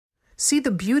See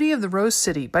the beauty of the Rose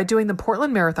City by doing the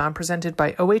Portland Marathon presented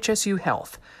by OHSU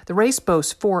Health. The race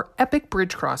boasts 4 epic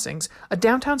bridge crossings, a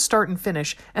downtown start and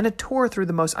finish, and a tour through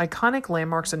the most iconic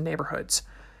landmarks and neighborhoods.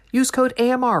 Use code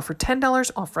AMR for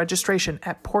 $10 off registration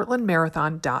at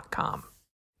portlandmarathon.com.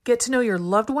 Get to know your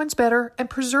loved ones better and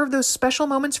preserve those special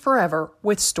moments forever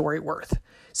with Storyworth.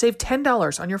 Save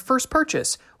 $10 on your first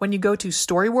purchase when you go to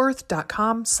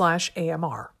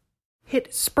storyworth.com/AMR.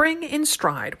 Hit spring in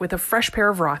stride with a fresh pair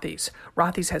of Rothy's.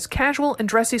 Rothy's has casual and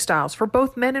dressy styles for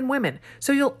both men and women,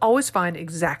 so you'll always find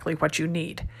exactly what you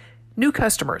need. New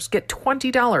customers get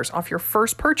 $20 off your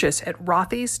first purchase at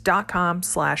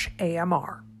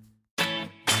rothys.com/AMR.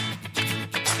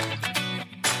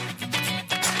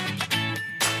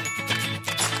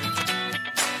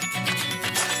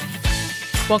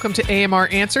 Welcome to AMR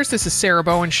Answers. This is Sarah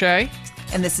Bowen-Shea.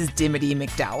 And this is Dimity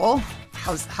McDowell.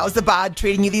 How's the bod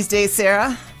treating you these days,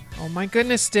 Sarah? Oh my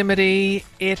goodness, Dimity.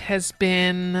 It has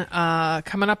been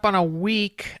coming up on a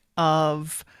week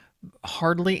of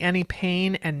hardly any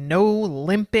pain and no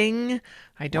limping.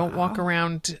 I don't walk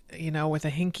around, with a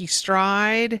hinky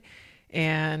stride,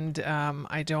 and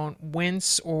I don't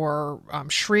wince or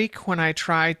shriek when I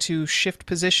try to shift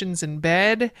positions in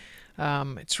bed.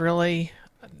 It's really...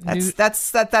 Isn't that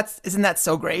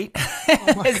so great?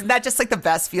 Isn't that just like the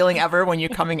best feeling ever when you're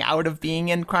coming out of being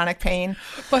in chronic pain?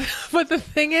 But the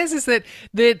thing is that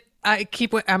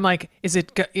I'm like, is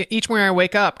it each morning I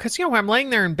wake up? Because, when I'm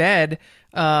laying there in bed,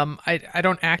 I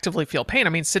don't actively feel pain. I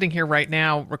mean, sitting here right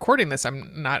now recording this,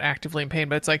 I'm not actively in pain,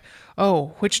 but it's like,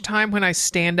 oh, which time when I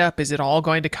stand up is it all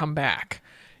going to come back?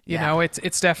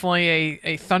 It's definitely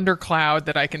a thundercloud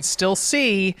that I can still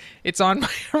see. It's on my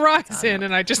horizon,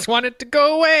 and I just want it to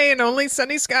go away, and only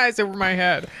sunny skies over my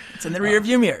head. It's in the rear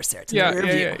view mirror, Sarah.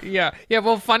 Yeah.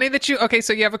 Well, funny that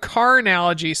so you have a car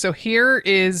analogy. So here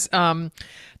is the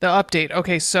update.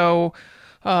 Okay, so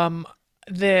so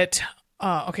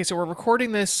we're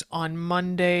recording this on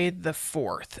Monday the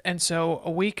 4th, and so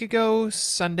a week ago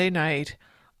Sunday night,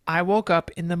 I woke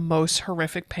up in the most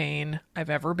horrific pain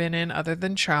I've ever been in other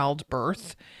than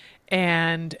childbirth.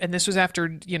 And this was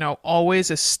after, always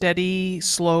a steady,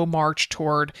 slow march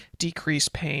toward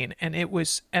decreased pain. And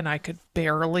I could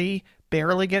barely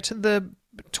get to the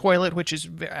toilet,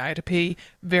 I had to pee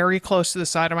very close to the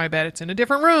side of my bed. It's in a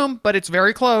different room, but it's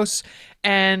very close.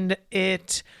 And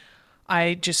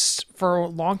I just, for a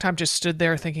long time, just stood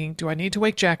there thinking, do I need to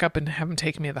wake Jack up and have him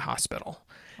take me to the hospital?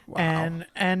 Wow.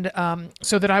 And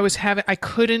so that I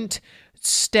couldn't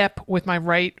step with my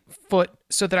right foot,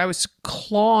 so that I was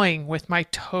clawing with my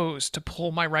toes to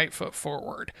pull my right foot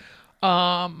forward.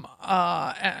 I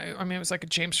mean, it was like a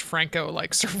James Franco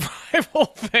survival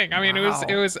thing. I mean, wow.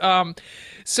 it was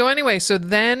so anyway, so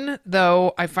then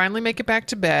though I finally make it back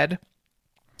to bed,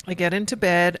 I get into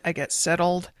bed, I get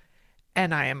settled,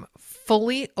 and I am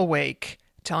fully awake,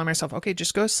 telling myself, okay,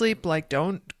 just go to sleep,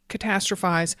 don't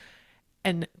catastrophize.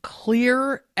 And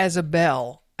clear as a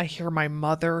bell, I hear my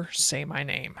mother say my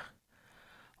name.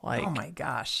 Oh my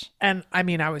gosh. And I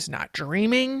mean, I was not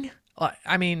dreaming.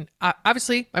 I mean,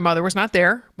 obviously my mother was not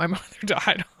there. My mother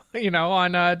died,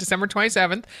 on December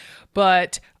 27th,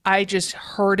 but I just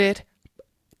heard it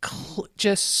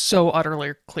just so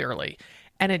utterly clearly.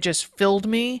 And it just filled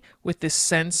me with this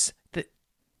sense that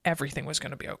everything was going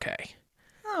to be okay.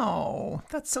 Oh,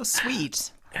 that's so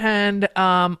sweet. And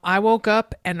I woke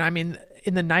up, and I mean,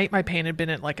 in the night, my pain had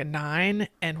been at a 9,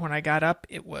 and when I got up,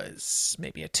 it was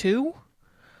maybe a 2.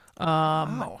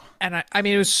 Wow. And I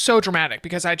mean, it was so dramatic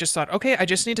because I just thought, okay, I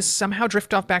just need to somehow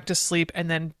drift off back to sleep,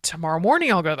 and then tomorrow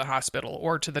morning I'll go to the hospital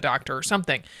or to the doctor or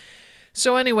something.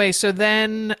 So anyway, so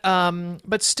then,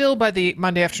 but still by the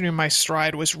Monday afternoon, my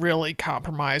stride was really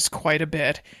compromised quite a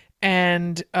bit.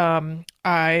 And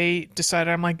I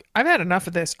decided, I'm like, I've had enough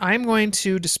of this. I'm going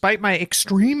to, despite my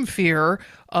extreme fear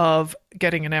of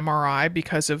getting an MRI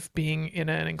because of being in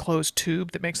an enclosed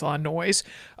tube that makes a lot of noise,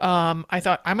 I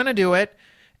thought, I'm going to do it.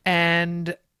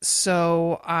 And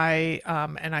so I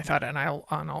thought,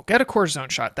 I'll get a cortisone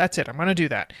shot. That's it. I'm going to do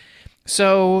that.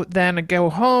 So then I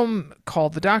go home, call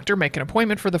the doctor, make an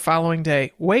appointment for the following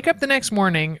day, wake up the next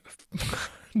morning,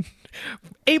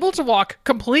 able to walk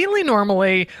completely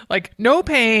normally, no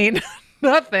pain,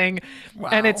 nothing. Wow.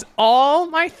 And it's all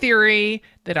my theory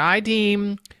that I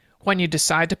deem when you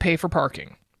decide to pay for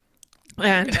parking.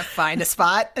 And you're gonna find a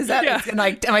spot? Is that am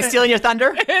I stealing your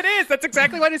thunder? It is. That's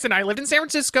exactly what it is. And I lived in San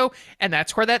Francisco, and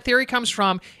that's where that theory comes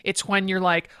from. It's when you're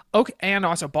like, okay, and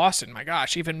also Boston, my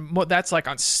gosh, even that's on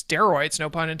steroids, no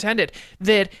pun intended,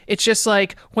 that it's just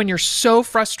when you're so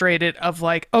frustrated of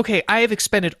okay, I have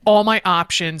expended all my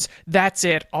options. That's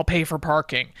it. I'll pay for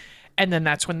parking. and then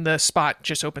that's when the spot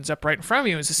just opens up right in front of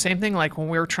you. It was the same thing like when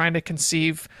we were trying to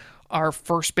conceive our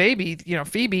first baby,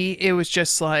 Phoebe. It was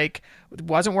just like it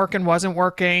wasn't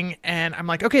working, and I'm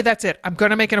like, okay, that's it. I'm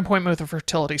gonna make an appointment with a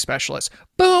fertility specialist.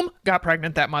 Boom, got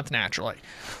pregnant that month naturally.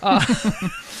 Yeah,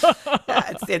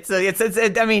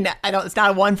 I mean, it's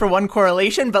not a 1-for-1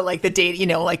 correlation, but like the date,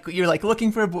 like you're like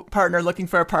looking for a partner. As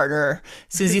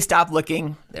soon as you stop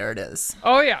looking, there it is.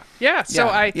 Oh yeah.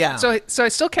 So yeah. So I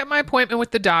still kept my appointment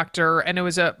with the doctor, and it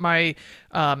was my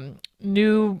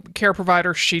new care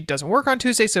provider. She doesn't work on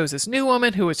Tuesday, so it was this new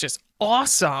woman who was just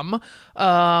awesome.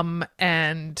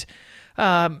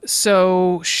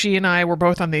 So she and I were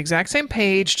both on the exact same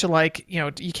page to like,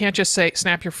 you can't just say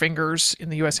snap your fingers in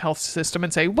the US health system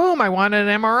and say, boom, I want an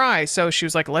MRI. So she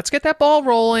was like, let's get that ball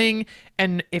rolling.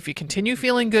 And if you continue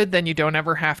feeling good, then you don't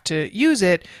ever have to use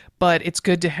it. But it's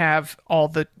good to have all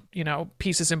the,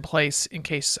 pieces in place in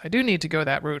case I do need to go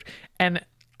that route. And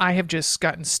I have just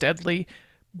gotten steadily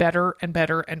better and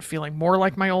better and feeling more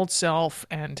like my old self.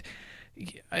 And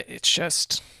it's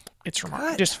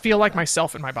remarkable. Just feel like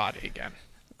myself in my body again.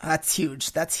 That's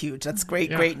huge. That's great.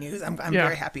 Yeah. Great news. I'm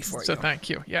very happy for you. So thank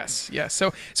you. Yes.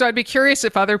 So I'd be curious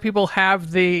if other people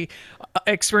have the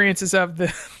experiences of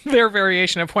their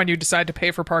variation of when you decide to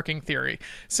pay for parking theory.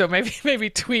 So maybe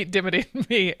tweet Dimity and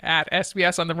me at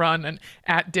SBS on the Run and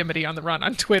at Dimity on the Run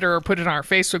on Twitter, or put it on our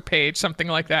Facebook page, something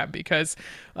like that, because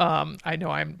I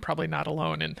know I'm probably not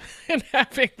alone in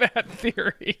having that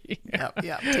theory.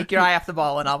 Yeah. Take your eye off the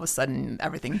ball, and all of a sudden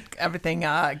everything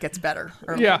gets better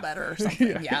or a little better or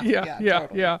something. Yeah.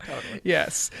 Totally.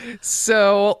 Yes.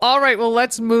 So, all right. Well,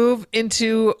 let's move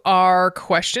into our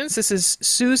questions. This is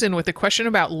Susan with a question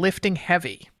about lifting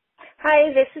heavy.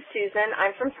 Hi, this is Susan.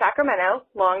 I'm from Sacramento,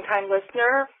 longtime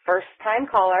listener, first-time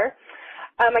caller.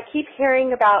 I keep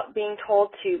hearing about being told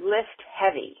to lift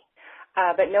heavy,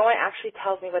 but no one actually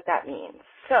tells me what that means.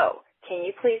 So, can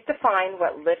you please define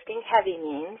what lifting heavy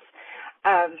means?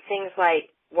 Things like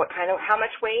how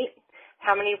much weight,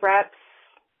 how many reps,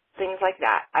 things like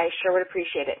that. I sure would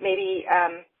appreciate it. Maybe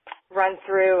run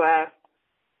through a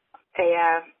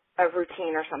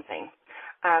routine or something.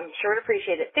 Sure would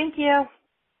appreciate it. Thank you.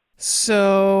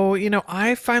 So,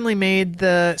 I finally made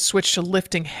the switch to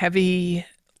lifting heavy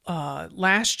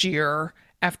last year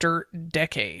after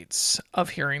decades of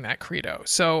hearing that credo.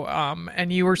 So,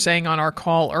 and you were saying on our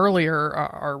call earlier,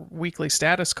 our weekly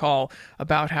status call,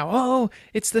 about how,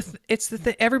 it's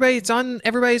on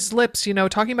everybody's lips,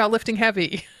 talking about lifting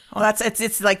heavy. Well,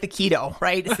 it's like the keto,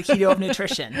 right? It's the keto of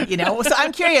nutrition, So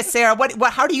I'm curious, Sarah,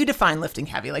 how do you define lifting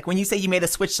heavy? Like when you say you made a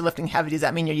switch to lifting heavy, does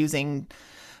that mean you're using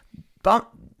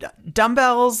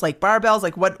dumbbells, like barbells?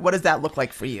 Like what does that look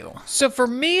like for you? So for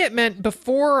me, it meant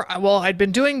before, I'd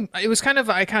been doing, I kind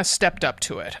of stepped up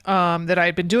to it, that I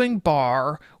had been doing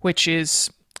bar, which is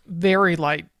very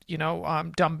light,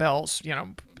 dumbbells,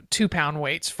 2-pound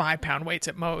weights, 5-pound weights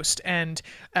at most, and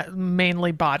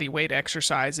mainly body weight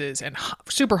exercises and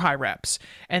super high reps.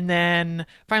 And then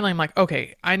finally I'm like,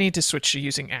 okay, I need to switch to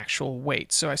using actual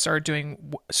weights. So I started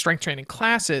doing strength training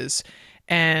classes.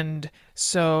 And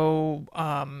so,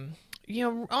 on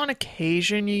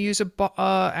occasion you use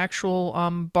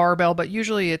actual barbell, but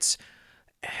usually it's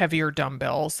heavier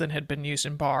dumbbells than had been used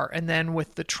in bar. And then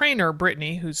with the trainer,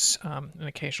 Brittany, who's an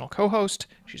occasional co-host,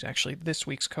 she's actually this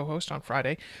week's co-host on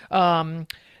Friday,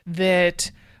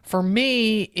 that for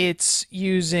me, it's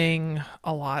using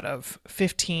a lot of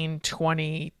 15,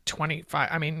 20, 25.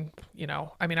 I'm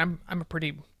a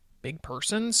pretty big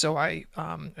person, so I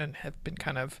and have been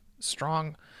kind of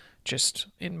strong just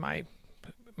in my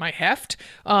heft.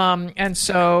 And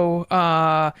so,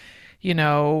 that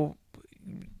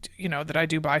I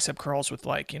do bicep curls with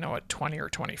a 20 or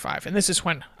 25. And this is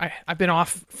when I've been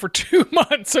off for 2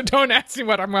 months. So don't ask me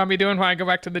what I'm going to be doing when I go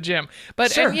back to the gym.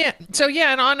 But sure.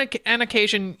 And on an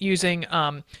occasion using,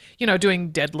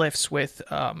 doing deadlifts with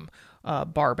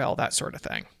barbell, that sort of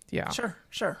thing. Yeah.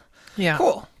 Sure. Yeah.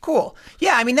 Cool.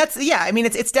 Yeah.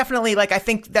 It's definitely I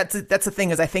think that's the thing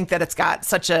is I think that it's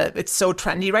so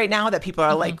trendy right now that people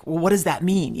are like, well, what does that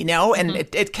mean? And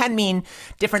it can mean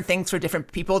different things for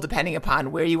different people depending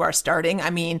upon where you are starting.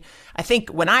 I think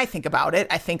when I think about it,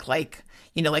 I think like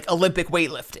Olympic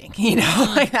weightlifting,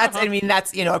 that's a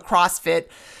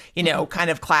CrossFit, kind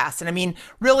of class. And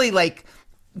really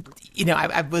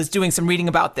I was doing some reading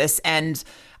about this and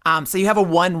so you have a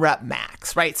 1 rep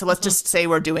max, right? So let's just say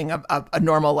we're doing a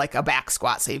normal, a back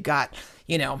squat. So you've got,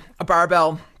 a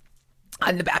barbell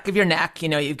on the back of your neck,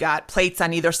 you've got plates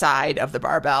on either side of the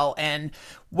barbell and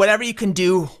whatever you can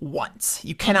do once,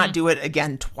 you cannot do it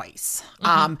again twice.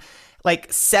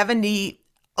 70,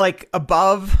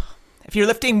 above, if you're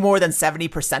lifting more than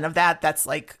 70% of that, that's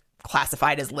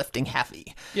classified as lifting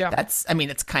heavy. Yeah.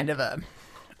 It's kind of a,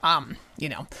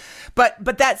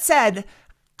 but that said,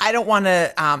 I don't want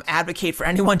to advocate for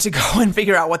anyone to go and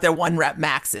figure out what their 1 rep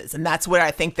max is. And that's where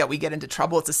I think that we get into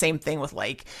trouble. It's the same thing with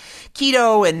like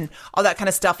keto and all that kind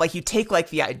of stuff. Like you take like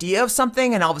the idea of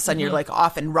something and all of a sudden you're like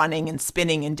off and running and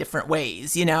spinning in different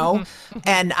ways,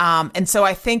 And so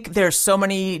I think there's so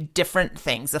many different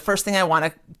things. The first thing I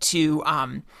want to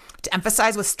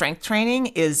emphasize with strength training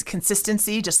is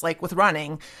consistency, just like with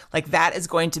running. Like that is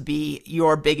going to be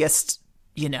your biggest,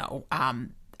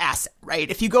 asset,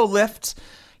 right? If you go lift,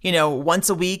 once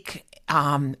a week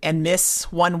and miss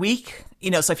 1 week,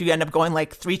 so if you end up going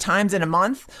like 3 times in a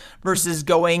month versus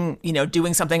going,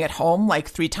 doing something at home like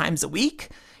 3 times a week,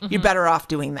 you're better off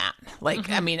doing that. Like,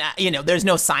 there's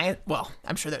no science. Well,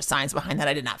 I'm sure there's science behind that.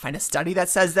 I did not find a study that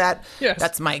says that. Yes.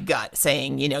 That's my gut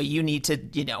saying, you need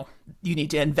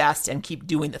to invest and keep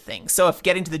doing the thing. So if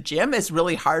getting to the gym is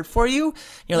really hard for you,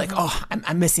 you're like, oh,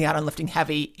 I'm missing out on lifting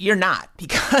heavy. You're not,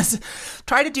 because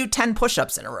try to do 10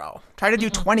 push-ups in a row. Try to do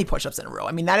 20 push-ups in a row.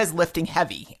 I mean, that is lifting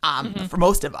heavy for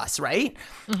most of us, right?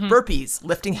 Burpees,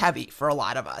 lifting heavy for a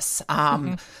lot of us.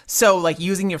 So like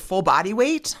using your full body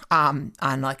weight on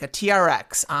like a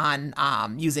TRX,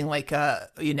 on using like a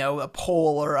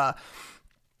pole or a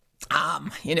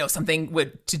something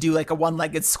to do like a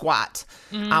one-legged squat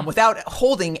without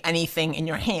holding anything in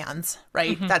your hands,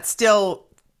 right? That's still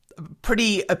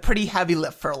a pretty heavy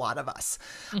lift for a lot of us.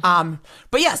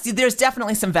 But yes, there's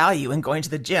definitely some value in going to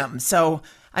the gym. So,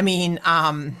 I mean,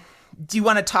 do you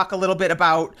want to talk a little bit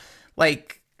about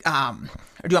like,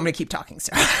 or do you want me to keep talking,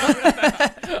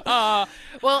 Sarah?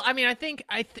 Well, I mean, I think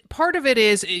part of it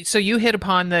is, so you hit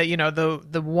upon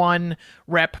the 1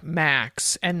 rep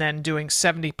max and then doing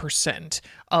 70%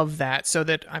 of that, so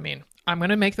that, I mean, I'm going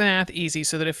to make the math easy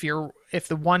so that if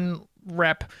the 1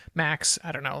 rep max,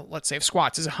 I don't know, let's say if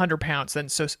squats is 100 pounds, then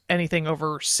so anything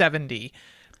over 70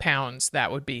 pounds,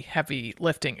 that would be heavy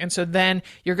lifting. And so then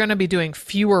you're going to be doing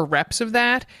fewer reps of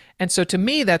that. And so to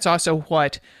me, that's also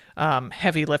what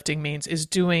heavy lifting means, is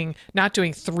not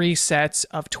doing 3 sets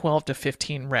of 12 to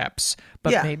 15 reps,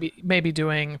 but maybe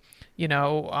doing,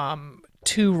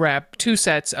 2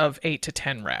 sets of 8 to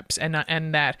 10 reps.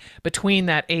 And that between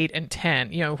that 8 and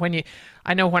 10,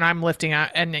 I know when I'm lifting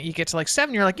out and you get to like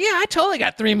 7, you're like, yeah, I totally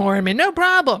got 3 more in me, no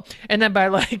problem. And then by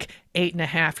like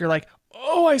 8.5, you're like,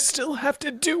 oh, I still have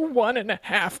to do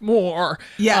 1.5 more.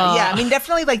 Yeah. I mean,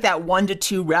 definitely like that 1 to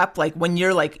 2 rep, like when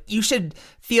you're like, you should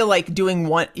feel like doing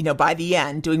one, by the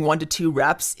end, doing 1 to 2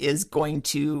 reps is going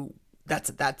to,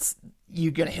 that's,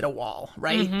 you're going to hit a wall,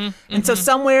 right? And so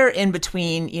somewhere in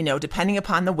between, depending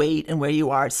upon the weight and where you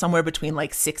are, somewhere between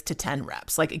like 6 to 10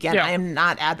 reps. Like, again, we are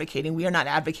not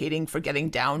advocating for getting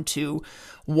down to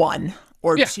 1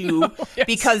 or 2,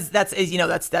 because that's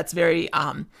very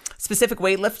specific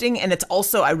weightlifting. And it's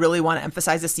also, I really want to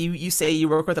emphasize this. You say you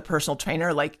work with a personal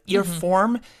trainer, like your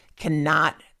form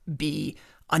cannot be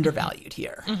undervalued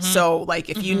here. So like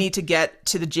if you need to get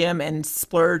to the gym and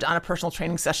splurge on a personal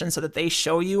training session so that they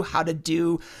show you how to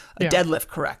do a deadlift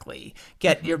correctly,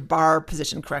 get your bar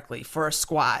positioned correctly for a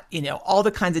squat, all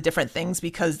the kinds of different things,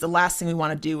 because the last thing we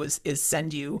want to do is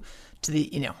send you to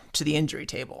the injury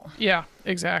table. Yeah,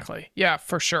 exactly. Yeah,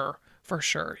 for sure.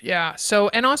 Yeah. So,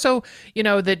 and also,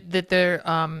 that there,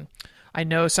 I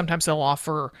know sometimes they'll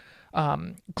offer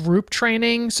group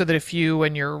training, so that if you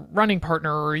and your running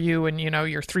partner, or you and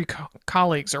your 3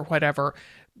 colleagues or whatever,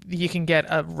 you can get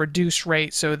a reduced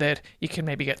rate, so that you can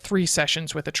maybe get 3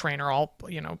 sessions with a trainer, all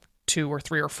 2 or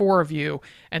 3 or 4 of you,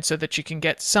 and so that you can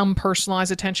get some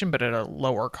personalized attention, but at a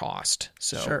lower cost.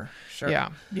 So sure.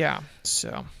 Yeah.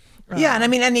 So. Yeah, and I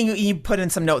mean, and you put in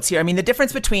some notes here. I mean, the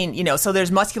difference between, so there's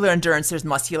muscular endurance, there's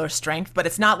muscular strength, but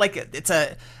it's not like it's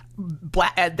a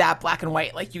black and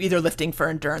white. Like you're either lifting for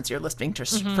endurance or you're lifting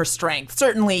for strength.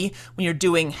 Certainly, when you're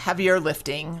doing heavier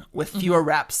lifting with fewer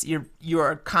reps,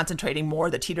 you're concentrating more.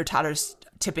 The teeter-totter's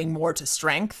tipping more to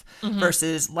strength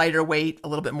versus lighter weight, a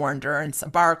little bit more endurance, a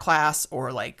bar class,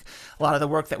 or like a lot of the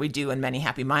work that we do in Many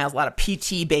Happy Miles, a lot of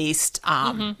PT based,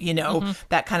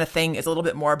 that kind of thing is a little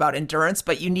bit more about endurance,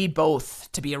 but you need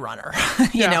both to be a runner.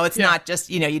 It's not just,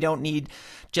 you don't need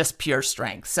just pure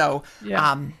strength. So,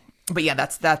 but yeah,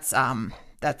 that's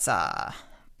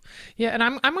Yeah, and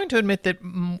I'm going to admit that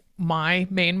my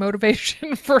main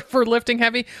motivation for lifting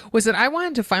heavy was that I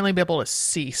wanted to finally be able to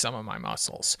see some of my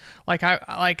muscles.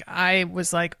 I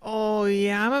was like, oh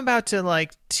yeah, I'm about to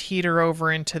like teeter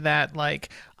over into that, like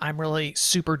I'm really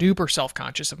super duper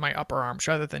self-conscious of my upper arms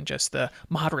rather than just the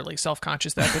moderately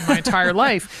self-conscious that I've been my entire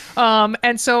life.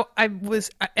 And so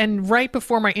and right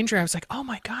before my injury, I was like, oh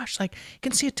my gosh, like you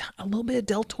can see a little bit of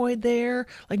deltoid there.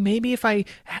 Like maybe if I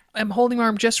am holding my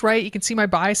arm just right, you can see my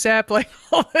bicep, like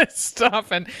all this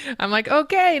stuff. And I'm like,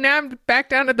 okay, now I'm back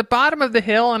down at the bottom of the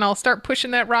hill and I'll start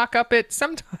pushing that rock up it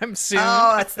sometime soon.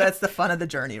 Oh, that's the fun of the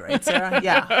journey, right, Sarah?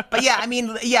 Yeah. But yeah, I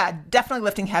mean, yeah, definitely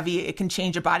lifting heavy, it can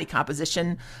change your body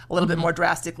composition a little bit more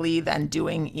drastically than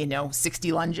doing,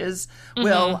 60 lunges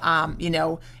will, and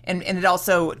it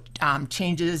also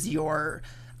changes your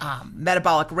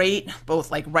metabolic rate, both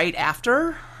like right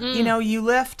after, you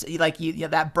lift,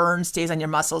 that burn stays on your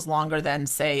muscles longer than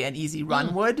say an easy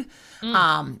run would,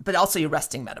 but also your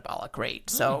resting metabolic rate.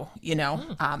 So,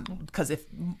 because if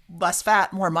less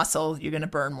fat, more muscle, you're going to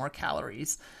burn more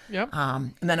calories. Yep.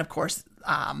 And then of course,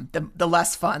 the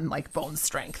less fun, like bone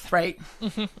strength, right?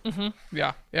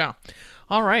 Yeah.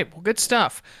 All right. Well, good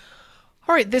stuff.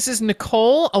 All right. This is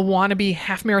Nicole, a wannabe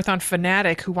half marathon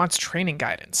fanatic who wants training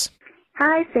guidance.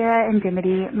 Hi, Sarah and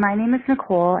Dimity. My name is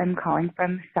Nicole. I'm calling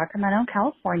from Sacramento,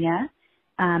 California.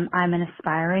 I'm an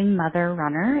aspiring mother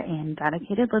runner and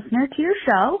dedicated listener to your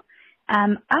show. I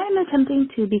am attempting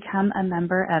to become a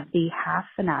member of the Half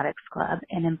Fanatics Club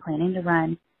and am planning to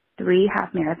run 3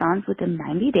 half marathons within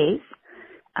 90 days.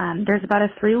 There's about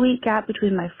a 3-week gap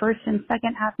between my first and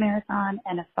second half marathon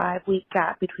and a 5-week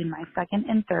gap between my second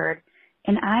and third.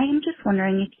 And I am just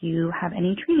wondering if you have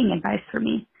any training advice for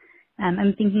me.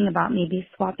 I'm thinking about maybe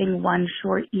swapping one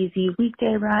short, easy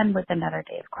weekday run with another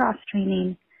day of cross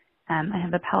training. I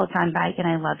have a Peloton bike and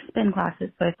I love spin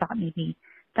classes, so I thought maybe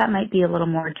that might be a little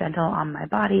more gentle on my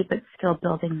body, but still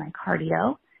building my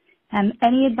cardio.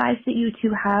 Any advice that you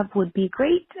two have would be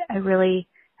great. I really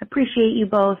appreciate you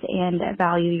both and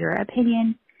value your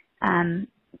opinion.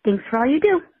 Thanks for all you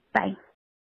do. Bye.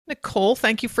 Nicole,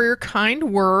 thank you for your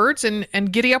kind words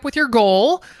and giddy up with your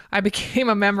goal. I became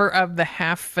a member of the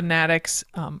Half Fanatics.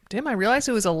 Dim, I realized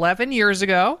it was 11 years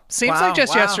ago. Seems like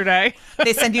just yesterday.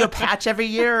 They send you a patch every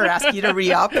year or ask you to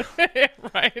re-up.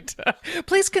 Right.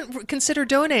 Please consider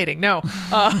donating. No.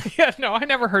 No, I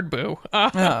never heard boo.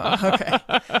 Okay.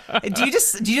 Do you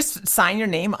just sign your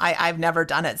name? I've never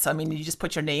done it. So, I mean, you just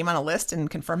put your name on a list and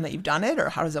confirm that you've done it, or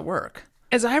how does it work?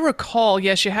 As I recall,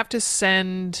 yes, you have to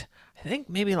send, I think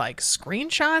maybe like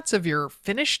screenshots of your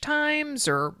finish times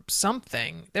or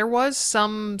something. There was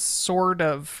some sort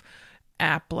of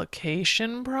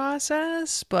application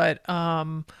process, but I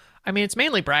mean, it's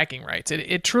mainly bragging rights.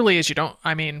 It truly is. You don't,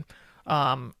 I mean,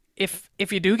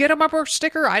 if you do get a bumper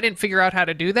sticker, I didn't figure out how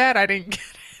to do that. I didn't get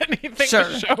anything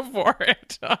to show for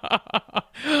it.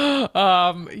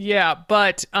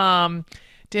 But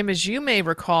Dim, as you may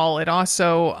recall, it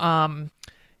also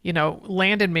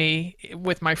landed me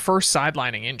with my first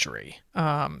sidelining injury.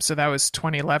 So that was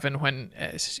 2011 when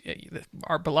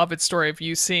our beloved story of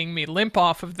you seeing me limp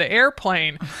off of the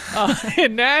airplane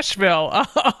in Nashville.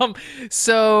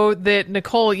 So that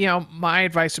Nicole, my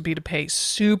advice would be to pay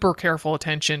super careful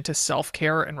attention to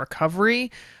self-care and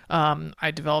recovery.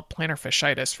 I developed plantar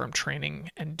fasciitis from training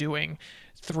and doing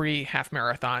 3 half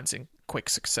marathons in quick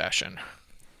succession.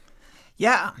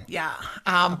 Yeah.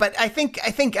 But I think,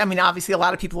 I mean, obviously a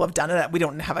lot of people have done it. We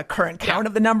don't have a current count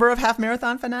of the number of half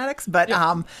marathon fanatics, but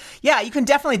you can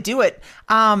definitely do it.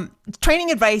 Training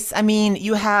advice. I mean,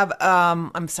 you have,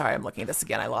 I'm sorry, I'm looking at this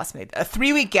again. I lost me. A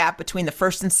 3-week gap between the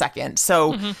first and second.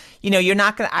 So, you're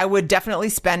not going to, I would definitely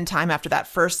spend time after that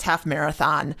first half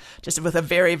marathon, just with a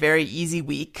very, very easy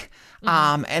week.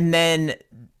 And then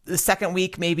the second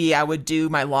week, maybe I would do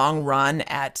my long run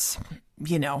at,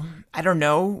 I don't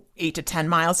know, 8 to 10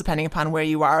 miles, depending upon where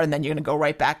you are. And then you're going to go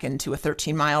right back into a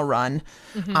 13-mile run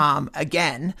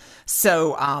again.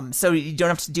 So you don't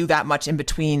have to do that much in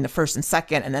between the first and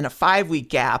second, and then a 5-week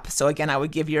gap. So again, I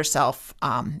would give yourself,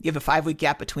 you have a 5-week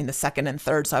gap between the second and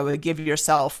third. So I would give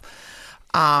yourself,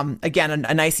 again,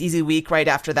 a nice easy week right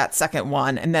after that second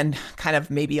one. And then kind of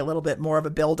maybe a little bit more of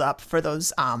a build up for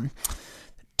those,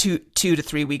 2 to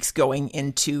 3 weeks going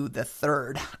into the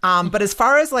third. But as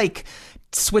far as like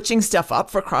switching stuff up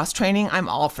for cross training, I'm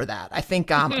all for that. I think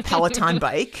a Peloton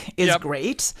bike is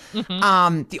great.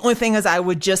 The only thing is I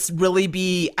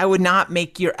would not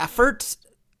make your effort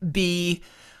be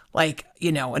like,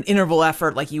 an interval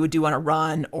effort like you would do on a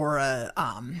run or a,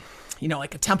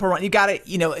 like a tempo run. You got to,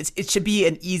 it should be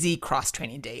an easy cross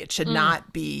training day. It should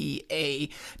not be a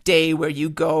day where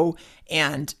you go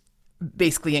and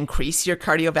basically increase your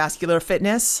cardiovascular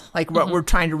fitness. Like what we're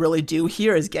trying to really do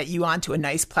here is get you onto a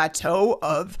nice plateau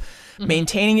of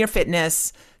maintaining your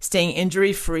fitness, staying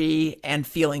injury free, and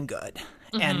feeling good.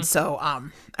 And so,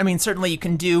 I mean, certainly you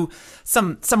can do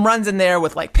some runs in there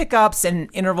with like pickups and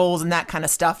intervals and that kind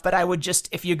of stuff. But I would just,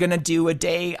 if you're going to do a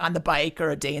day on the bike or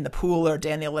a day in the pool or a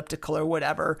day on the elliptical or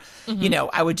whatever,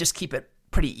 I would just keep it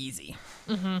pretty easy.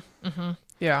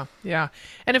 Yeah. Yeah.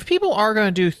 And if people are going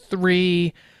to do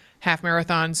 3 half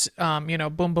marathons,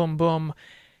 boom, boom, boom,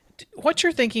 what's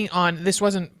your thinking on, this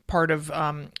wasn't part of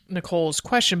Nicole's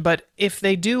question, but if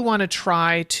they do want to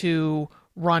try to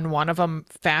run one of them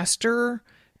faster,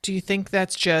 do you think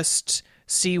that's just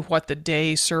see what the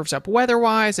day serves up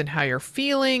weather-wise and how you're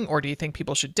feeling? Or do you think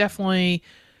people should definitely,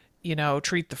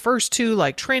 treat the first 2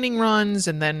 like training runs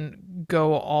and then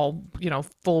go all,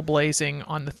 full blazing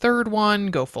on the third one,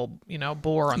 go full,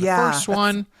 bore on the first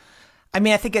one? I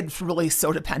mean, I think it's really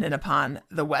so dependent upon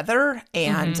the weather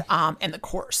and the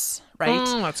course, right?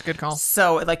 That's a good call.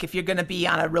 So, like, if you're going to be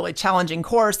on a really challenging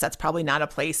course, that's probably not a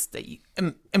place that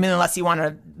unless you want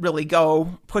to really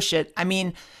go push it. I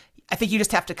mean, I think you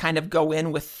just have to kind of go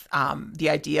in with the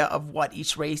idea of what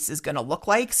each race is going to look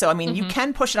like. So, I mean, you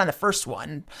can push it on the first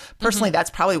one. Personally, that's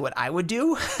probably what I would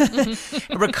do.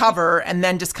 Recover and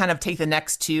then just kind of take the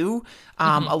next 2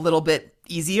 a little bit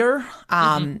easier.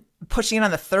 Pushing it on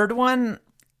the third one,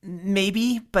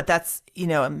 maybe, but that's,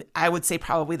 I would say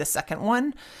probably the second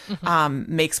one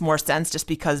makes more sense just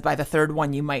because by the third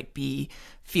one, you might be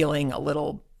feeling a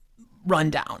little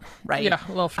run down, right? Yeah, a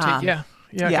little fatigue.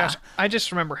 Yeah. Gosh. I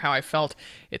just remember how I felt.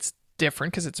 It's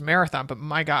different because it's a marathon, but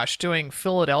my gosh, doing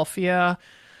Philadelphia,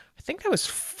 I think that was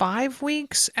 5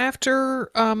 weeks after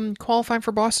qualifying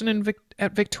for Boston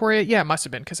at Victoria. Yeah, it must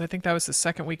have been because I think that was the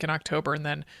second week in October, and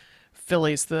then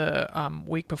Philly's the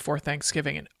week before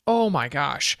Thanksgiving. And oh my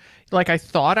gosh, like I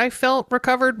thought I felt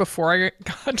recovered before I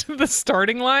got to the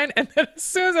starting line. And then as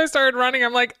soon as I started running,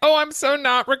 I'm like, oh, I'm so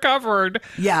not recovered.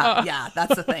 Yeah,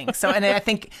 that's the thing. So, and I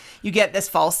think you get this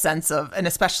false sense of, and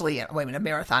especially, a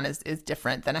marathon is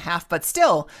different than a half, but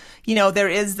still, there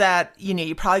is that,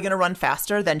 you're probably going to run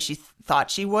faster than she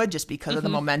thought she would just because of the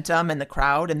momentum and the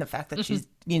crowd and the fact that she's,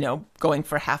 going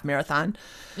for half marathon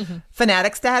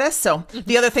fanatic status. So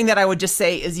the other thing that I would just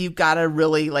say is you've got to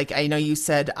really, like, I know you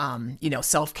said,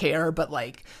 self-care, but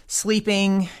like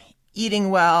sleeping, eating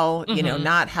well,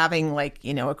 not having like,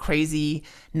 a crazy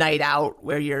night out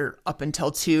where you're up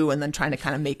until 2 and then trying to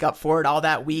kind of make up for it all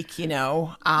that week,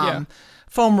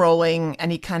 foam rolling,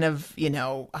 any kind of,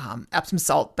 Epsom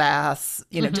salt baths,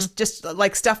 just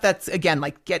like stuff that's, again,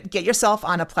 like get yourself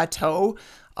on a plateau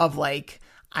of like,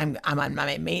 I'm on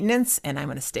my maintenance and I'm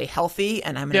going to stay healthy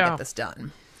and I'm going to get this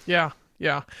done. Yeah.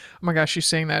 Yeah. Oh my gosh. You're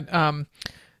saying that.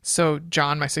 So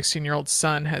John, my 16-year-old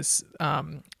son has,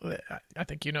 I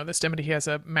think you know this, Dimity, he has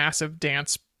a massive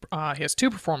dance. He has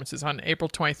 2 performances on April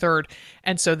 23rd.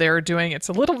 And so they're doing, it's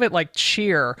a little bit like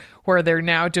cheer, where they're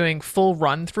now doing full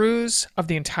run-throughs of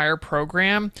the entire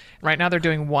program. Right now they're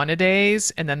doing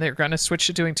 1-a-days, and then they're going to switch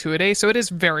to doing 2-a-day. So it is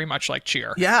very much like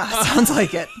cheer. Yeah, sounds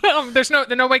like it.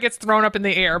 Nobody gets thrown up in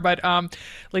the air, but at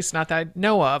least not that I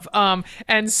know of.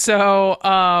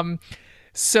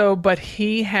 But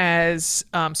he has,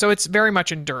 so it's very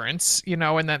much endurance,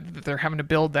 and that they're having to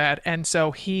build that. And so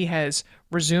he has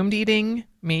resumed eating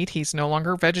meat. He's no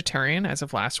longer vegetarian as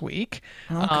of last week.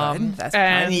 Oh, good.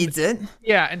 That needs it.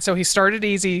 Yeah. And so he started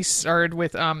easy. He started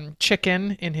with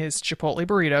chicken in his Chipotle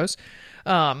burritos.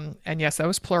 And yes, that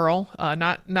was plural,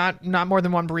 not more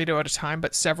than 1 burrito at a time,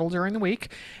 but several during the week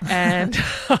and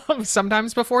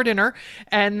sometimes before dinner.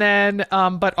 And then,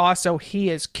 but also he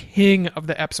is king of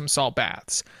the Epsom salt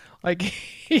baths. Like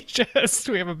we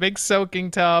have a big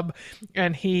soaking tub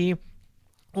and he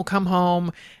will come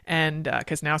home and,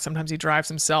 cause now sometimes he drives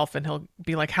himself and he'll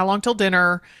be like, how long till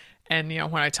dinner? And,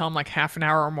 when I tell him like half an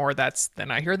hour or more,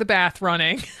 then I hear the bath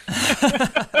running.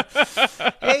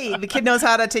 Hey, the kid knows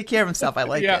how to take care of himself. I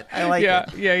like it. I like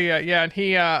it. Yeah.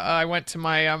 And I went to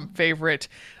my favorite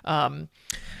foot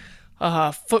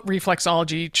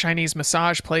reflexology Chinese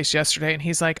massage place yesterday. And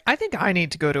he's like, I think I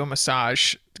need to go to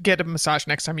get a massage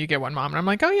next time you get one, Mom. And I'm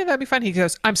like, oh yeah, that'd be fun. He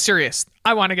goes, I'm serious.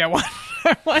 I want to get one.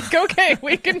 I'm like, okay,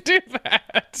 we can do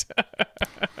that.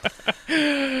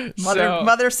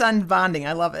 Mother-son bonding.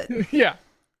 I love it. Yeah.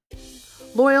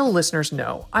 Loyal listeners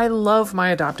know I love my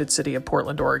adopted city of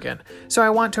Portland, Oregon. So I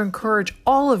want to encourage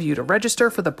all of you to register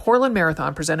for the Portland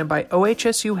Marathon presented by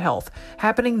OHSU Health,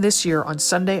 happening this year on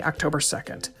Sunday, October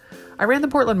 2nd. I ran the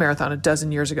Portland Marathon a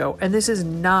dozen years ago, and this is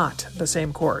not the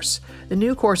same course. The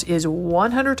new course is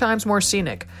 100 times more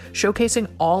scenic, showcasing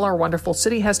all our wonderful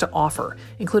city has to offer,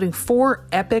 including 4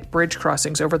 epic bridge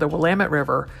crossings over the Willamette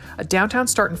River, a downtown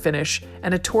start and finish,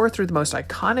 and a tour through the most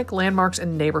iconic landmarks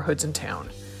and neighborhoods in town.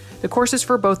 The courses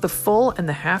for both the full and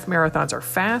the half marathons are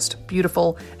fast,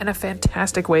 beautiful, and a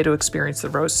fantastic way to experience the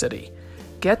Rose City.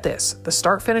 Get this, the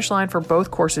start-finish line for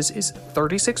both courses is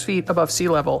 36 feet above sea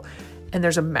level, and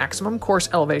there's a maximum course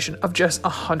elevation of just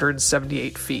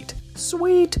 178 feet.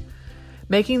 Sweet!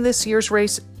 Making this year's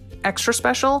race extra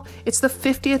special, it's the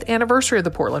 50th anniversary of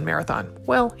the Portland Marathon.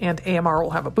 Well, and AMR will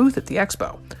have a booth at the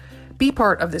expo. Be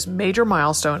part of this major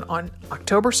milestone on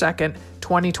October 2nd,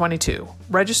 2022.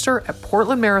 Register at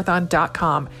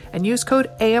portlandmarathon.com and use code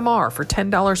AMR for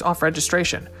 $10 off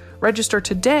registration. Register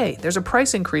today. There's a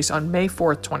price increase on May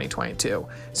 4th, 2022.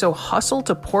 So hustle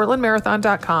to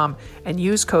portlandmarathon.com and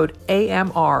use code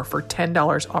AMR for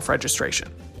 $10 off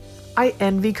registration. I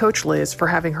envy Coach Liz for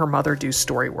having her mother do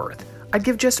Storyworth. I'd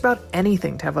give just about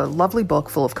anything to have a lovely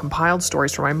book full of compiled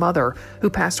stories for my mother,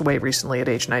 who passed away recently at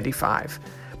age 95.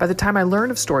 By the time I learned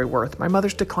of Storyworth, my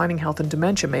mother's declining health and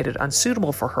dementia made it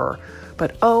unsuitable for her,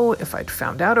 but oh, if I'd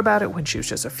found out about it when she was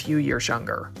just a few years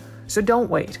younger. So don't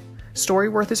wait.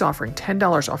 Storyworth is offering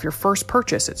 $10 off your first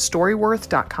purchase at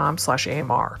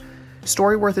storyworth.com/AMR.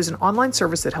 Storyworth is an online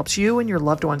service that helps you and your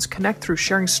loved ones connect through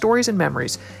sharing stories and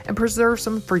memories and preserves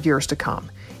them for years to come.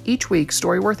 Each week,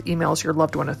 Storyworth emails your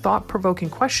loved one a thought-provoking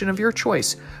question of your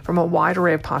choice from a wide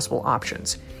array of possible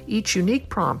options. Each unique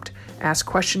prompt asks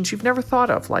questions you've never thought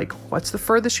of, like, what's the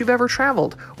furthest you've ever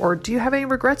traveled? Or do you have any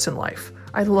regrets in life?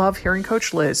 I love hearing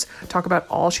Coach Liz talk about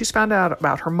all she's found out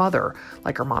about her mother,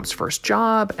 like her mom's first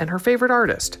job and her favorite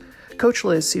artist. Coach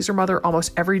Liz sees her mother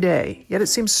almost every day, yet it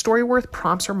seems Storyworth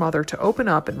prompts her mother to open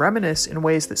up and reminisce in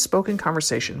ways that spoken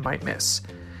conversation might miss.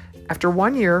 After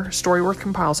 1 year, Storyworth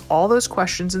compiles all those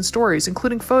questions and stories,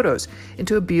 including photos,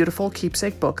 into a beautiful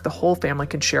keepsake book the whole family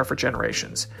can share for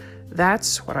generations.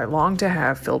 That's what I long to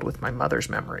have filled with my mother's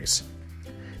memories.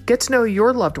 Get to know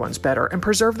your loved ones better and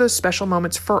preserve those special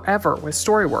moments forever with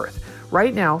Storyworth.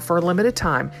 Right now, for a limited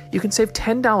time, you can save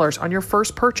 $10 on your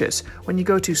first purchase when you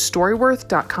go to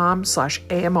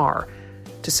storyworth.com/AMR.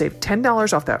 To save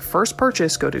 $10 off that first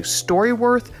purchase, go to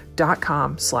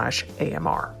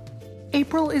storyworth.com/AMR.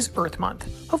 April is Earth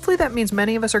Month. Hopefully that means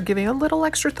many of us are giving a little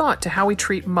extra thought to how we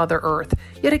treat Mother Earth,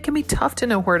 yet it can be tough to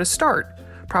know where to start.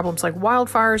 Problems like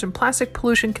wildfires and plastic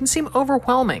pollution can seem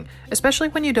overwhelming, especially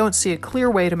when you don't see a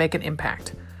clear way to make an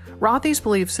impact. Rothy's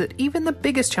believes that even the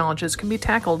biggest challenges can be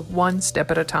tackled one step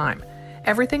at a time.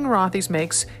 Everything Rothy's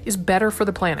makes is better for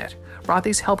the planet.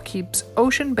 Rothy's help keeps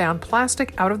ocean-bound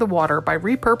plastic out of the water by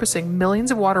repurposing millions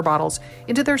of water bottles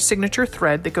into their signature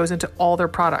thread that goes into all their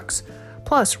products.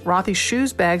 Plus, Rothy's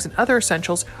shoes, bags, and other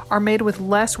essentials are made with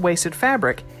less wasted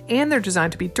fabric, and they're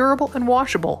designed to be durable and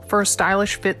washable for a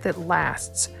stylish fit that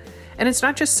lasts. And it's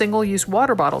not just single-use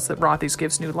water bottles that Rothy's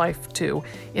gives new life to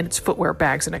in its footwear,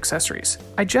 bags, and accessories.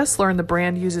 I just learned the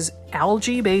brand uses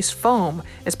algae-based foam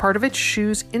as part of its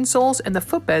shoes, insoles, and the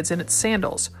footbeds in its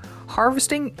sandals.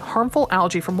 Harvesting harmful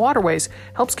algae from waterways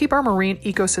helps keep our marine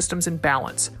ecosystems in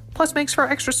balance, plus makes for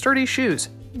extra sturdy shoes.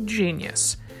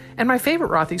 Genius. And my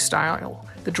favorite Rothy style,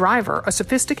 the Driver, a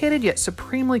sophisticated yet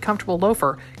supremely comfortable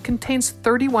loafer, contains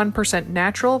 31%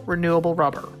 natural, renewable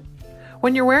rubber.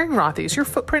 When you're wearing Rothy's, your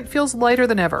footprint feels lighter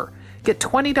than ever. Get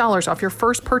 $20 off your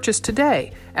first purchase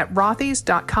today at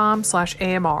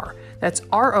rothys.com/AMR. That's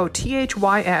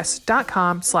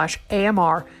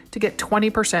ROTHYS.com/AMR to get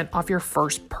 20% off your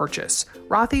first purchase.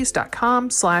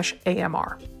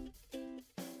 rothys.com/AMR.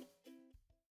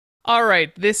 All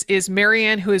right, this is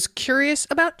Marianne, who is curious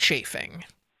about chafing.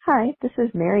 Hi, this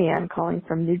is Marianne calling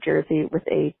from New Jersey with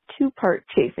a two-part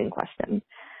chafing question.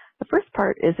 The first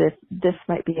part is if this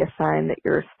might be a sign that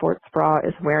your sports bra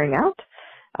is wearing out,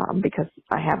 because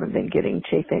I haven't been getting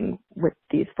chafing with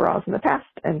these bras in the past,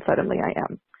 and suddenly I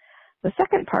am. The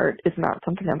second part is not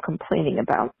something I'm complaining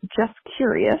about, just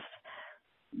curious.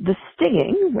 The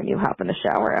stinging when you hop in the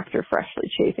shower after freshly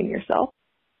chafing yourself,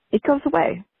 it goes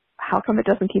away. How come it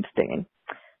doesn't keep stinging?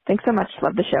 Thanks so much.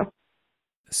 Love the show.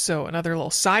 So another little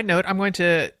side note, I'm going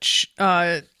to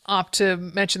opt to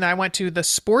mention that I went to the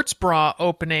sports bra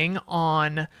opening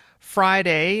on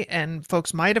Friday, and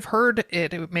folks might have heard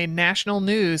it. It made national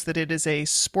news that it is a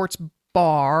sports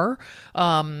bar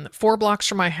 4 blocks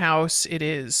from my house. It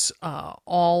is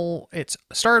it's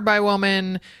started by a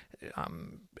woman.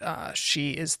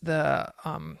 She is the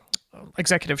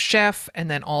executive chef, and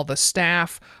then all the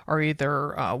staff are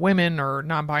either women or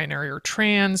non-binary or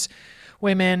trans.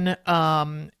 women,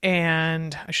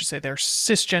 and I should say they're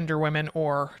cisgender women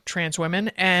or trans women,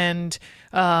 and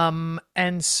they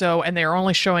are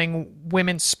only showing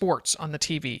women's sports on the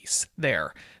TVs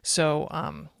there. So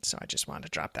I just wanted to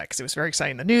drop that because it was very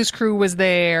exciting. The news crew was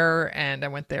there, and I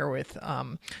went there with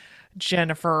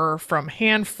Jennifer from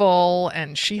Handful,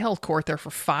 and she held court there for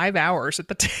 5 hours at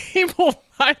the table.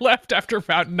 I left after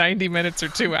about 90 minutes or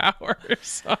 2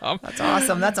 hours. That's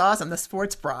awesome. That's awesome. The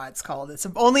sports bra, it's called. It's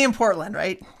only in Portland,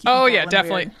 right? Yeah,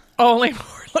 definitely. Weird. Only in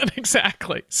Portland,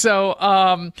 exactly.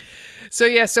 So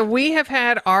we have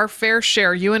had our fair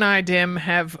share. You and I, Dim,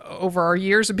 have over our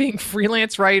years of being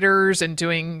freelance writers and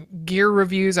doing gear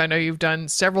reviews. I know you've done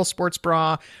several sports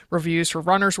bra reviews for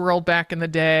Runner's World back in the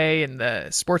day, and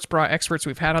the sports bra experts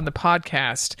we've had on the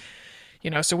podcast.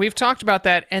 So we've talked about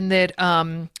that, and that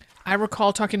I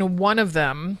recall talking to one of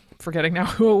them, forgetting now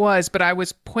who it was, but I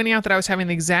was pointing out that I was having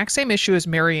the exact same issue as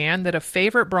Marianne, that a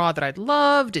favorite bra that I'd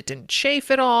loved, it didn't chafe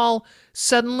at all,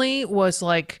 suddenly was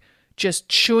like just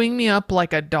chewing me up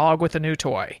like a dog with a new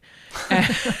toy.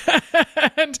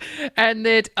 and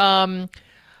that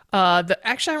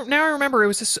actually now I remember it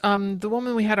was this the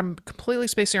woman we had, I'm completely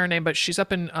spacing her name, but she's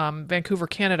up in Vancouver,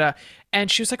 Canada, and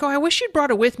she was like, "Oh, I wish you'd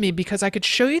brought it with me because I could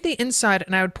show you the inside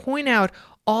and I would point out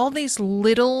all these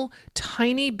little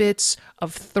tiny bits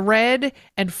of thread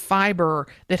and fiber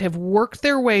that have worked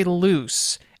their way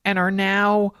loose and are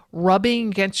now rubbing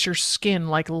against your skin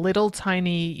like little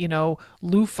tiny,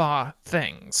 loofah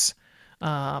things."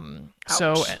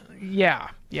 So yeah.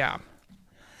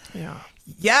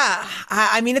 Yeah,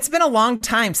 I mean, it's been a long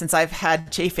time since I've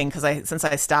had chafing since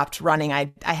I stopped running.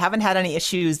 I haven't had any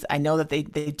issues. I know that they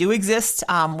do exist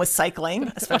with cycling,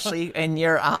 especially in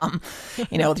your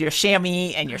with your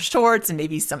chamois and your shorts and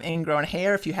maybe some ingrown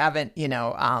hair if you haven't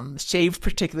shaved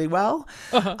particularly well.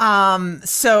 But I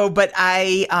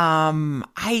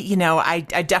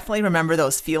definitely remember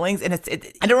those feelings, and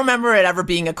I don't remember it ever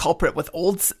being a culprit with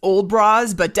old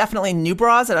bras, but definitely new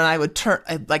bras, and I would try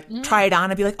it on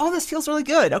and be like, oh, this feels really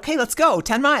good. Okay, let's go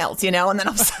 10 miles, and then all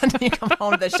of a sudden you come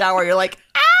home to the shower, you're like,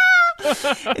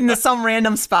 in some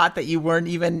random spot that you weren't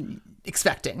even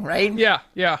expecting, right?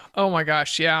 Yeah. Oh my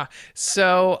gosh, yeah.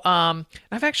 So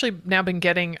I've actually now been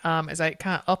getting, as I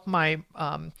kind of up my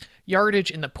yardage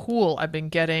in the pool, I've been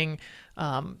getting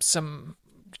some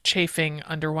chafing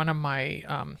under one of my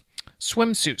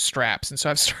swimsuit straps, and so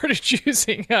I've started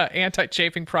using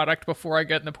anti-chafing product before I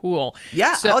get in the pool.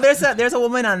 Yeah. So, there's a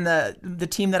woman on the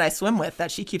team that I swim with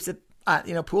that she keeps it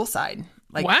poolside.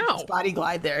 Like, wow. Body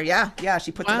Glide there. Yeah.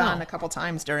 She puts it on a couple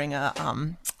times during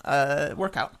a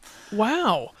workout.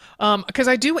 Wow. Because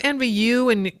I do envy you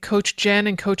and Coach Jen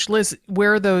and Coach Liz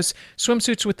wear those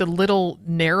swimsuits with the little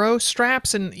narrow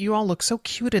straps, and you all look so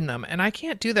cute in them. And I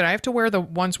can't do that. I have to wear the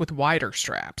ones with wider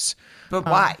straps. But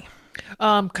why?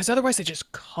 Because otherwise they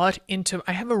just cut into.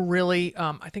 I have a really,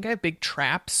 I think I have big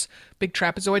trapezoids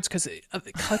because it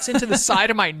cuts into the side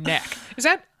of my neck. Is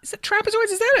it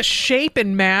trapezoids? Is that a shape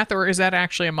in math, or is that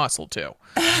actually a muscle too?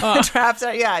 Traps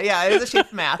are, yeah, it is a shape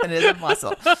of math and it is a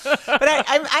muscle. But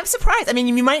I'm surprised. I mean,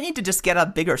 you might need to just get a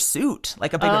bigger suit,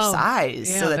 like a bigger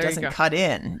size, so that it doesn't cut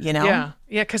in, Yeah,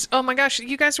 because, oh my gosh,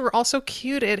 you guys were all so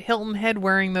cute at Hilton Head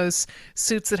wearing those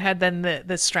suits that had then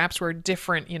the straps were a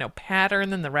different,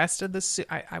 pattern than the rest of the suit.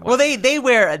 Well, they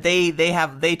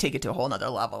take it to a whole nother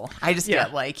level. I just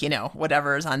get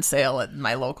whatever is on sale at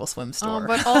my local swim store. Oh,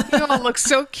 but all you all look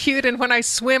so cute, and when I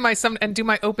swim, and do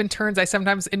my open turns, I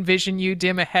sometimes envision you,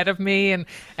 Dim, ahead of me, and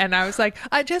I was like,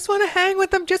 I just want to hang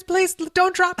with them. Just please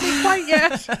don't drop me quite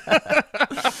yet.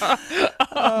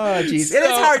 Oh, geez. It is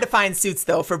hard to find suits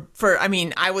though I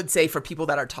mean, I would say for people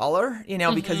that are taller,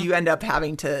 because you end up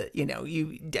having to,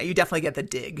 you definitely get the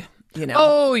dig.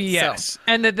 Oh, yes. So,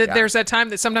 and there's that time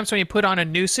that sometimes when you put on a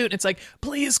new suit, it's like,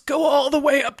 please go all the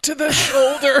way up to the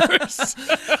shoulders.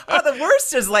 The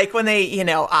worst is like when they,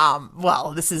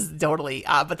 this is totally,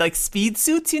 but like speed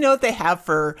suits, they have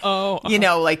for,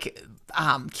 like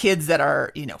kids that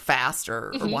are, fast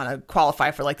or want to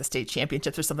qualify for like the state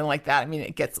championships or something like that. I mean,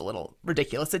 it gets a little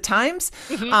ridiculous at times.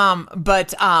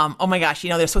 But oh my gosh,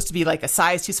 they're supposed to be like a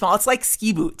size too small. It's like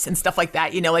ski boots and stuff like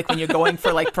that. Like when you're going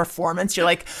for like performance, you're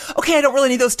like, okay, I don't really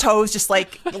need those toes. Just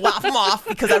like lop them off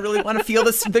because I really want to feel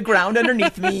the ground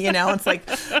underneath me. It's like,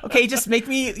 okay, just make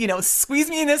me, squeeze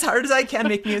me in as hard as I can,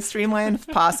 make me as streamlined as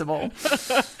possible.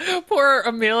 Poor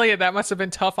Amelia, that must have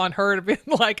been tough on her to be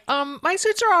like, my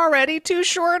suits are all ready. too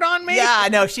short on me. Yeah,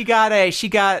 no,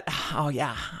 oh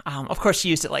yeah. Of course she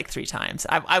used it like 3 times.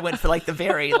 I went for like the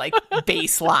very like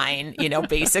baseline,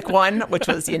 basic one, which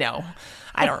was,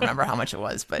 I don't remember how much it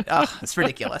was, but it's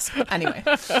ridiculous. Anyway.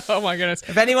 Oh my goodness.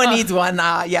 If anyone needs one,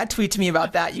 tweet to me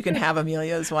about that. You can have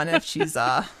Amelia's one if she's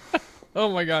Oh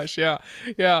my gosh, yeah.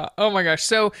 Oh my gosh.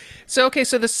 So okay,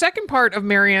 so the second part of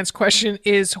Marianne's question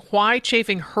is why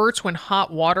chafing hurts when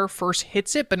hot water first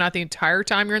hits it, but not the entire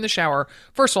time you're in the shower.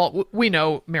 First of all, we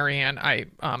know Marianne.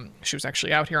 She was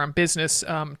actually out here on business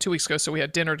 2 weeks ago, so we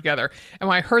had dinner together. And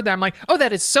when I heard that, I'm like, oh,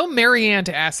 that is so Marianne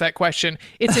to ask that question.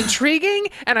 It's intriguing,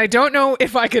 and I don't know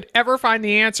if I could ever find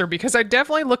the answer because I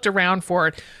definitely looked around for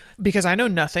it. Because I know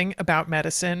nothing about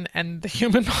medicine and the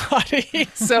human body.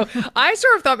 So I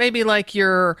sort of thought maybe like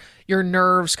your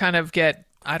nerves kind of get,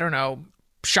 I don't know,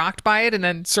 shocked by it and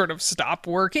then sort of stop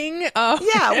working. Yeah,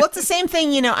 well, it's the same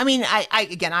thing, I mean,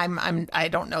 I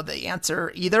don't know the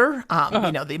answer either,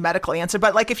 the medical answer,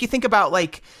 but like if you think about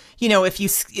like, if you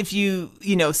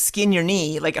skin your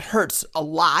knee, like it hurts a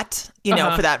lot,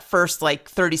 for that first like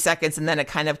 30 seconds and then it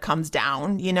kind of comes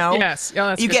down, Yes.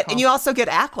 Yeah, that's and you also get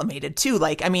acclimated too.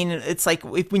 Like, I mean, it's like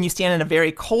when you stand in a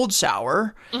very cold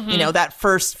shower, that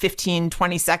first 15,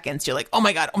 20 seconds, you're like, oh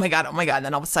my God. And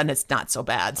then all of a sudden it's not so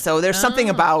bad. So there's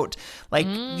something about like,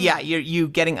 you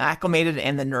getting acclimated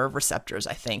and the nerve receptors,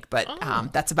 I think, but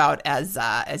that's about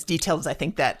as detailed as I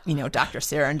think that, Dr.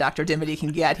 Sarah and Dr. Dimity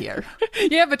can get here.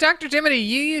 Yeah, but Dr. Dimity,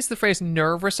 you use the phrase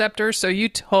nerve receptors, so you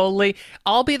totally,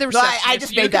 I'll be the receptionist. I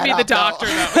just you made can that be the up, doctor,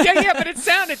 though. Yeah, but it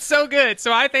sounded so good.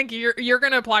 So I think you're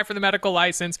going to apply for the medical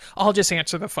license. I'll just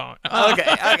answer the phone.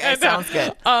 Okay, sounds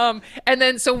good. And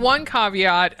then, so one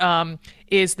caveat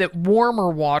is that warmer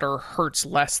water hurts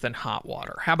less than hot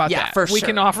water. How about that? For we sure.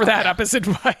 can offer that up as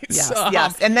advice.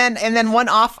 Yes. And then I'm going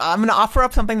to offer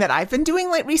up something that I've been doing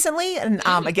like recently. And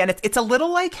again, it's a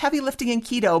little like heavy lifting in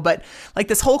keto, but like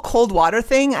this whole cold water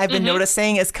thing I've been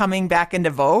noticing is coming back into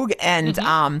vogue. And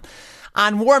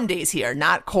on warm days here,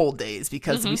 not cold days,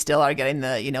 because we still are getting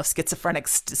the, schizophrenic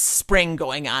spring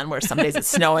going on where some days it's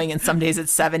snowing and some days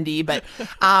it's 70. But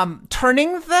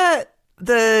turning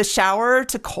the shower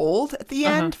to cold at the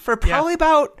end for probably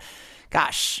about,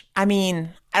 I mean,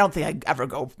 I don't think I ever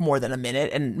go more than a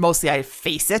minute, and mostly I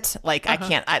face it. Like I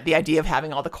can't, the idea of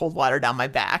having all the cold water down my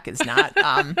back is not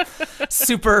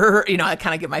super, I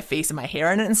kind of get my face and my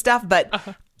hair in it and stuff. But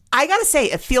I got to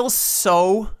say, it feels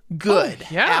so good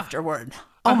afterward.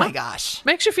 Oh my gosh.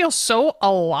 Makes you feel so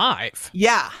alive.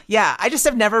 Yeah. I just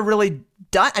have never really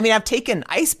done. I mean, I've taken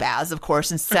ice baths, of course,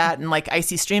 and sat in like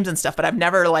icy streams and stuff, but I've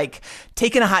never like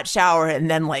taken a hot shower and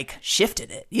then like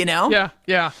shifted it, Yeah.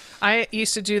 I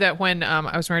used to do that when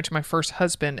I was married to my first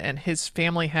husband, and his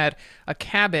family had a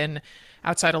cabin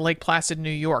outside of Lake Placid,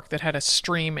 New York, that had a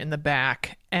stream in the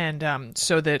back. And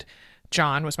so that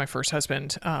John was my first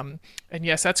husband. And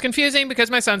yes, that's confusing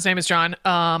because my son's name is John.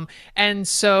 And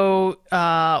so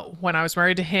when I was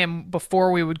married to him,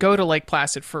 before we would go to Lake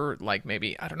Placid for like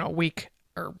maybe, I don't know, a week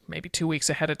or maybe 2 weeks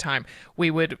ahead of time,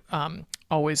 we would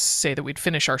always say that we'd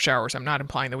finish our showers. I'm not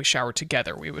implying that we showered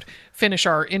together. We would finish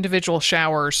our individual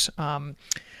showers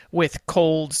with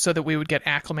cold so that we would get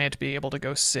acclimated to be able to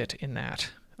go sit in that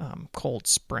cold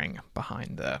spring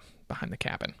behind the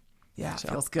cabin. Yeah, it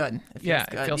feels good.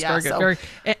 It feels very good.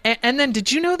 And then,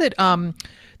 did you know that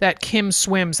that Kim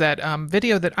Swims, that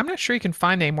video that I'm not sure you can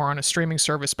find anymore on a streaming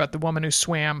service, but the woman who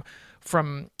swam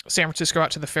from San Francisco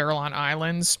out to the Farallon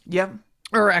Islands? Yep.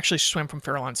 Or actually, she swam from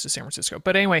Farallons to San Francisco.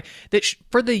 But anyway, that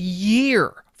for the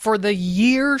year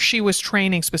she was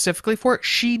training specifically for it,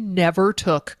 she never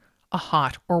took a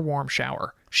hot or warm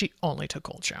shower. She only took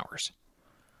cold showers.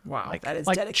 Wow, that is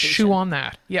like dedication. Chew on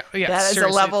that. Yeah. That is seriously.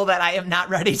 a level that I am not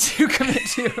ready to commit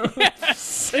to.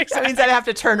 Yes, exactly. That means I'd have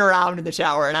to turn around in the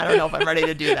shower, and I don't know if I'm ready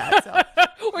to do that. So.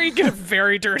 Or you'd get a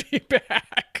very dirty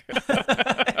back.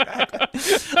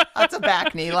 Lots of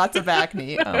back knee.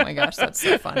 Oh my gosh, that's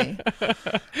so funny.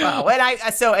 Wow.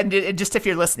 And just if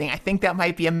you're listening, I think that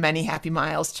might be a many happy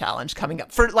miles challenge coming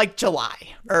up for like July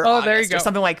or August, there you go. Or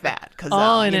something like that.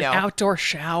 An outdoor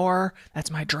shower.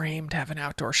 That's my dream, to have an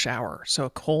outdoor shower. So a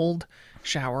cold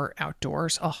shower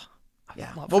outdoors. Oh,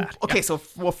 yeah. Love that. Okay. Yeah. So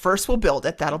first we'll build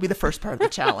it. That'll be the first part of the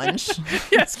challenge.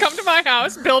 Yes. Come to my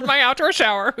house, build my outdoor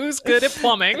shower. Who's good at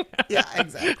plumbing? Yeah,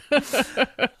 exactly.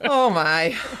 Oh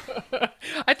my.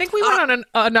 I think we went on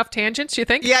enough tangents. You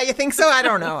think? Yeah, you think so? I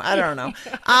don't know.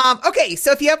 Okay.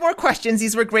 So if you have more questions,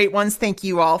 these were great ones. Thank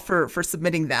you all for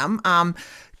submitting them.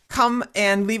 Come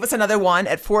and leave us another one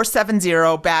at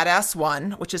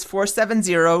 470-BADASS1, which is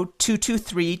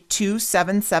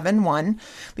 470-223-2771.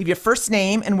 Leave your first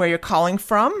name and where you're calling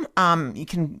from. You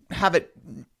can have it,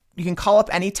 You can call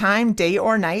up anytime, day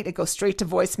or night. It goes straight to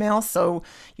voicemail, so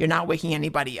you're not waking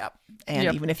anybody up.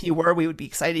 And even if you were, we would be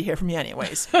excited to hear from you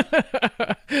anyways.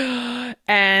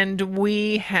 And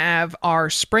we have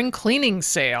our spring cleaning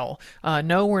sale.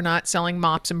 No, we're not selling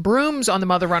mops and brooms on the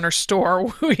Mother Runner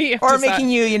store. Or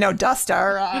making you, dust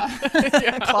our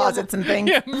closets and things.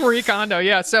 Yeah, Marie Kondo.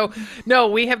 Yeah. So, no,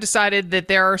 we have decided that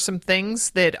there are some things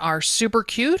that are super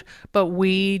cute, but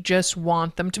we just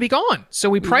want them to be gone. So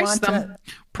we price them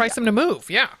to move.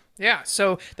 Yeah. Yeah,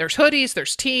 so there's hoodies,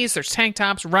 there's tees, there's tank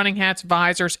tops, running hats,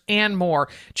 visors, and more.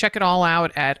 Check it all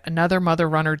out at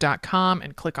anothermotherrunner.com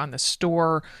and click on the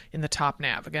store in the top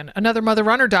nav. Again,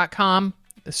 anothermotherrunner.com,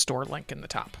 the store link in the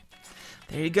top.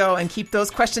 There you go. And keep those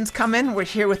questions coming. We're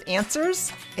here with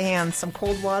answers and some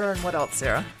cold water. And what else,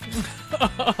 Sarah?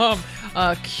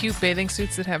 Cute bathing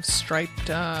suits that have striped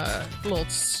little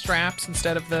straps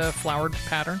instead of the flowered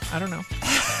pattern. I don't know.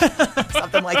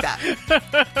 Something like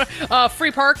that.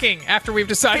 Free parking after we've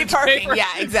decided Free parking. to pay for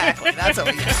Yeah, exactly. That's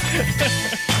what we got.